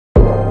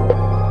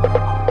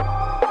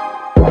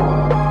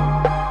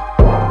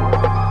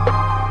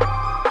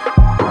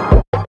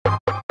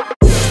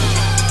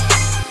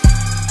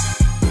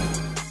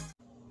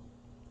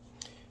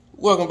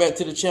Welcome back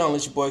to the channel.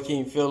 It's your boy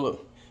King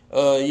Phillip.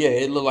 Yeah,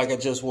 it looked like I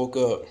just woke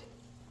up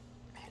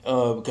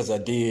because I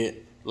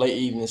did late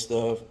evening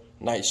stuff,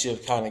 night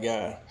shift kind of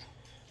guy.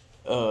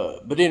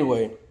 But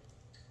anyway,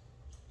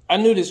 I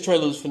knew this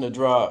trailer was finna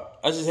drop.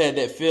 I just had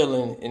that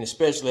feeling, and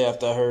especially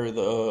after I heard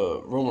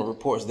the rumor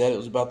reports that it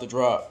was about to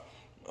drop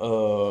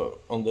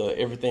on the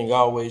Everything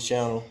Always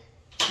channel,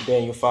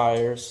 Daniel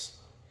Fires,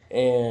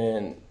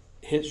 and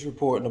his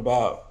reporting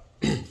about,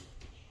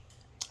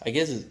 I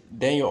guess it's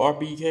Daniel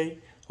RBK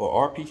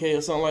or RPK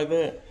or something like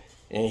that.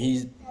 And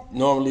he's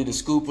normally the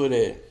scooper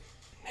that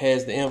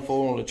has the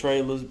info on the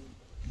trailers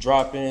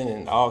dropping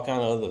and all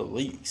kind of other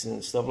leaks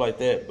and stuff like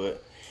that.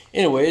 But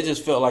anyway, it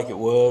just felt like it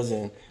was.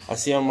 And I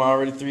see I'm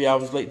already 3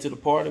 hours late to the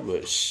party,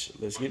 but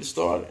let's get it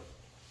started.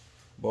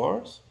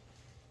 Bars?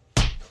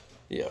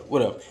 Yeah,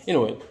 whatever.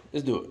 Anyway,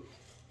 let's do it.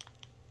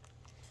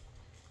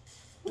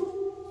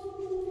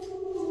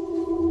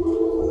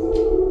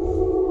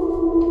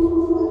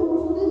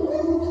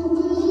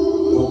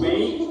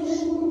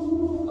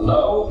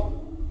 Hello?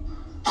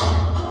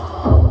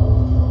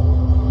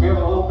 We have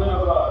a little bit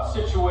of a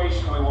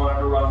situation we wanted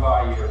to run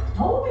by you.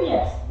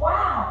 Tobias,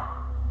 wow!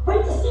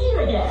 Great to see you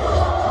again!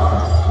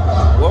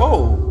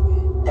 Whoa!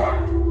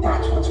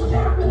 That's what's been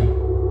happening.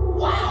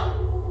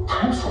 Wow!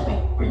 Time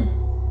slipping. Wait,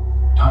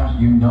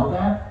 you know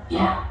that?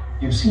 Yeah.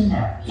 You've seen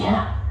that?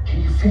 Yeah.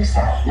 Can you fix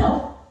that?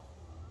 No?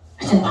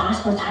 It's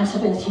impossible time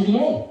slip in the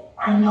TVA.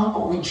 I know,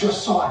 but we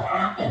just saw it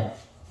happen.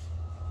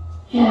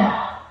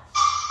 Yeah.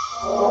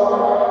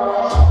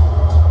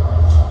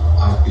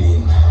 I've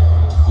been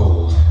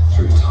pulled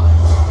through time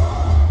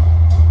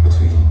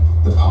between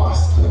the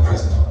past and the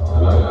present.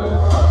 Hello?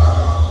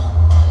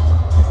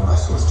 If what I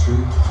saw is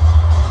true,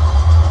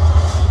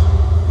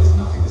 there's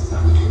nothing to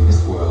stand between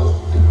this world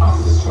and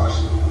utter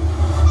destruction.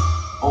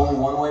 Only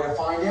one way to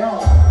find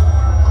out.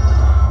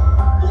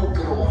 A little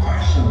good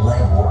old-fashioned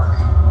legwork.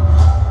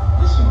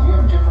 Listen, we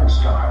have different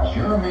styles.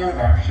 You're a man of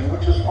action,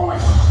 which is fine.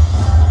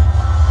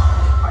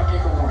 I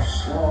take a more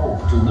slow,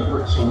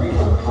 deliberate,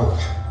 cerebral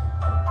approach.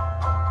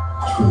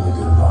 It's really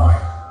good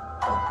vibe.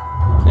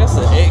 That's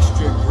an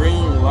extra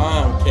green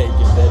lime cake,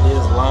 if that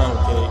is lime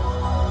cake.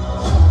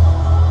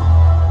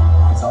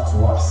 It's up to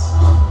us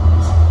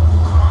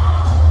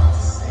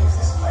to save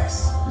this place.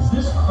 Is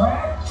this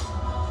cracked?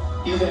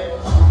 Is it?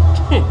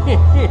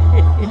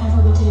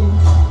 Whatever we do,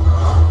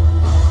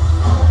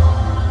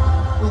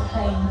 we're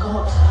playing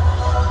God.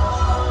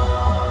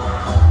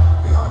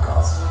 We are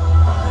gods.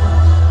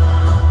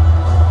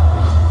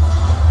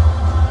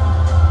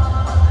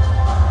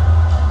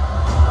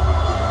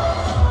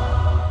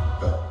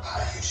 But how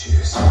do you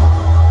choose? Who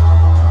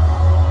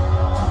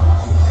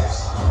lives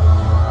and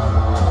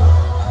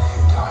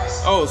who dies?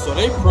 Oh, so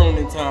they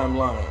pruning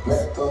timelines.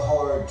 Make the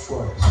hard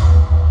choice.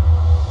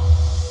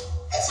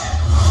 It's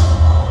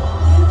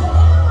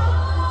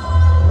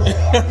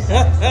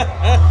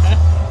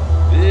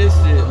This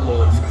shit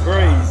looks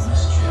crazy.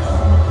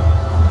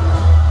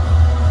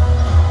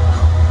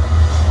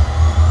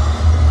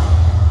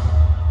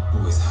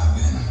 always have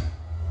been,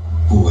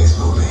 always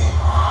will be.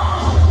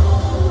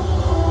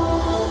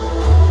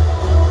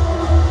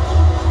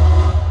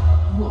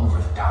 You over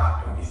the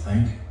top, don't you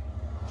think?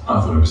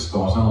 I thought it was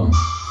spot on.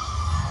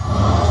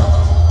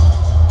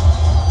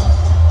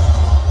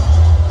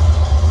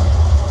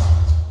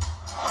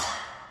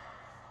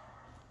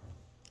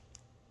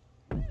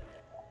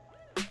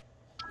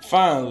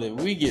 Finally,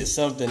 we get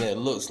something that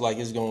looks like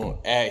it's gonna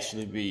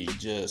actually be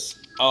just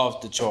off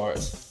the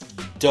charts.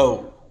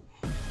 Dope.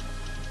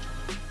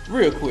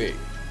 Real quick,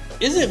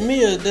 is it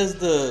me or does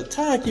the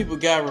timekeeper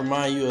guy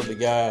remind you of the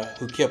guy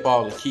who kept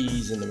all the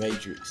keys in the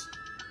Matrix?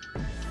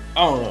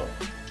 I don't know.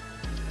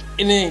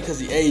 It ain't cause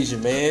he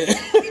Asian, man.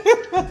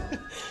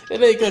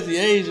 It ain't cause he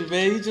Asian,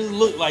 man. He just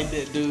look like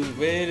that dude,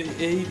 man.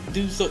 He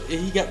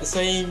got the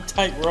same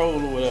type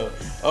role or whatever.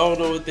 I don't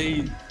know what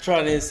they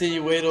trying to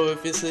insinuate or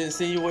if it's an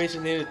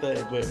insinuation or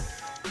anything, but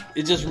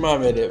it just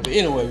reminded me of that. But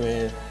anyway,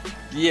 man,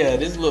 yeah,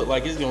 this look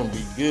like it's gonna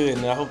be good,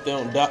 and I hope they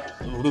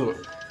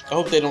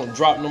don't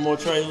drop no more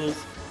trailers.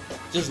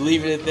 Just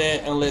leave it at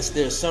that, unless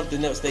there's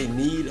something else they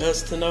need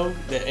us to know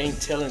that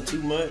ain't telling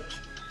too much.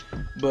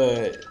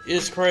 But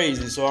it's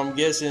crazy, so I'm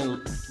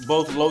guessing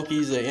both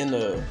Lokis are in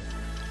the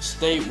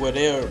state where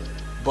they're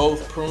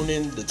both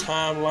pruning the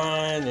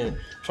timeline and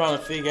trying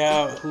to figure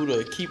out who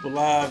to keep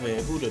alive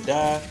and who to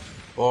die.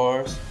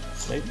 Bars,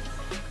 maybe.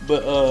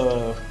 But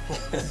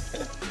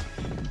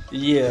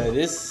yeah,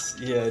 this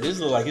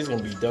look like it's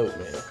gonna be dope,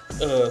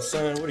 man.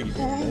 Son, what are you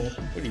doing, man?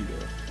 What are you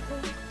doing?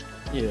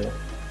 Yeah,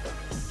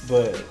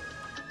 but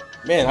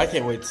man, I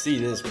can't wait to see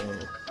this,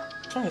 man.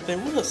 I'm trying to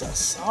think what else I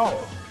saw.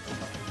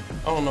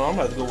 I don't know. I'm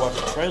about to go watch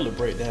a trailer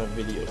breakdown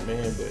video,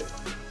 man. But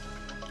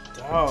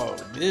dog,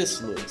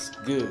 this looks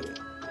good.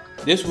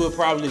 This will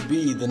probably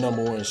be the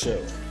 #1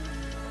 show,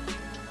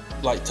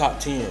 like top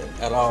 10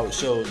 at all the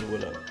shows or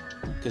whatever.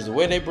 Because the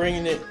way they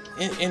bringing it,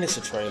 and it's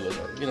a trailer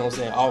though. You know what I'm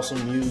saying?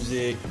 Awesome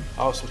music,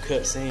 awesome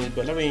cutscenes.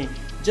 But I mean,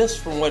 just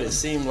from what it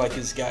seemed like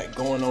it's got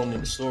going on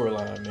in the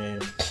storyline,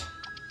 man.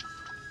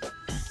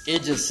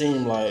 it just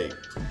seemed like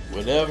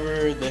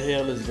whatever the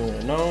hell is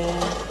going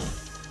on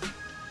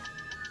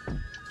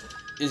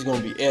is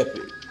gonna be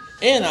epic.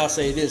 And I'll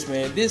say this,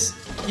 man, this,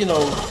 you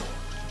know,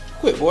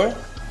 quit, boy.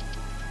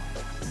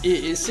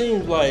 It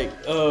seems like,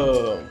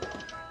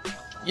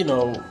 you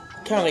know,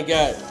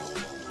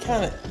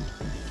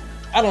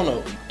 I don't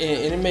know,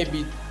 and it may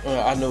be,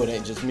 I know it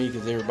ain't just me,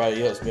 because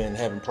everybody else been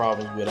having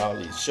problems with all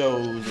these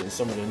shows and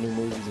some of the new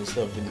movies and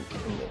stuff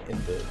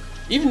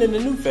even in the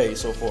new phase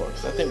so far.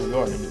 Cause I think we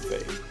are in the new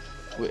phase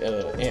with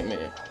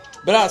Ant-Man.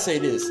 But I'll say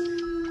this,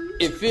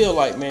 it feel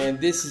like, man,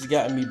 this has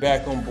gotten me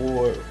back on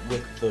board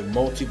with the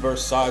multiverse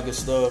saga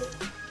stuff.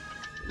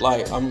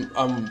 Like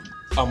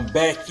I'm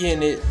back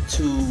in it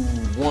to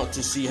want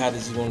to see how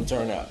this is going to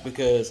turn out,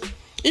 because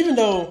even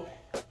though,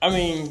 I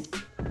mean,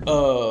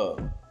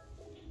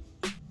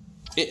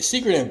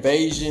 Secret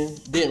Invasion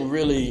didn't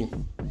really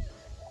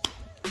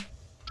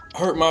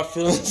hurt my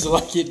feelings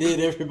like it did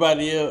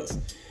everybody else,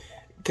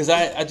 because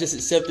I just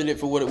accepted it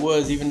for what it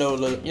was, even though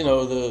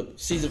the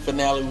season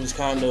finale was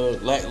kind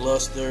of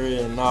lackluster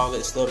and all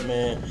that stuff,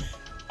 man.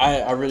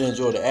 I really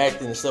enjoyed the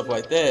acting and stuff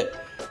like that.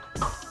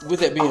 With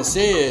that being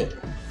said,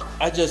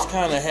 I just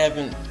kind of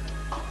haven't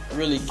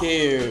really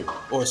cared,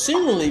 or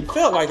seemingly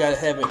felt like I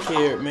haven't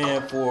cared,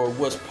 man, for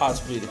what's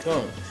possibly to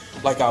come.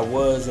 Like I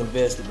was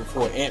invested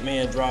before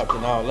Ant-Man dropped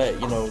and all that,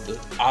 you know, the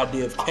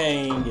idea of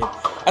Kang. And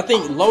I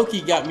think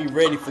Loki got me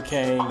ready for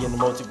Kang in the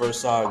multiverse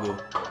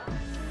saga.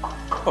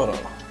 Hold on.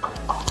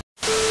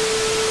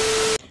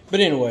 But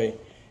anyway,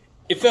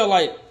 it felt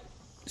like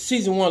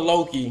season 1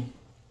 Loki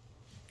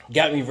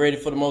got me ready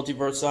for the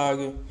multiverse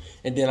saga,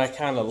 and then I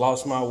kind of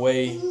lost my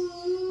way,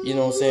 you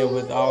know what I'm saying,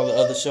 with all the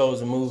other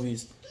shows and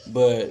movies.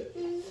 But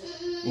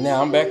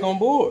now I'm back on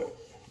board.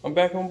 But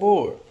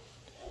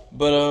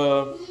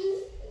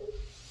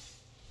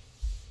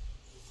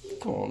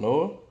come on,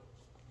 Noah.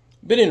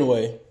 But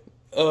anyway,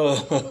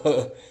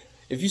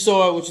 if you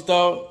saw it, what you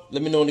thought,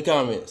 let me know in the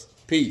comments.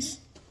 Peace.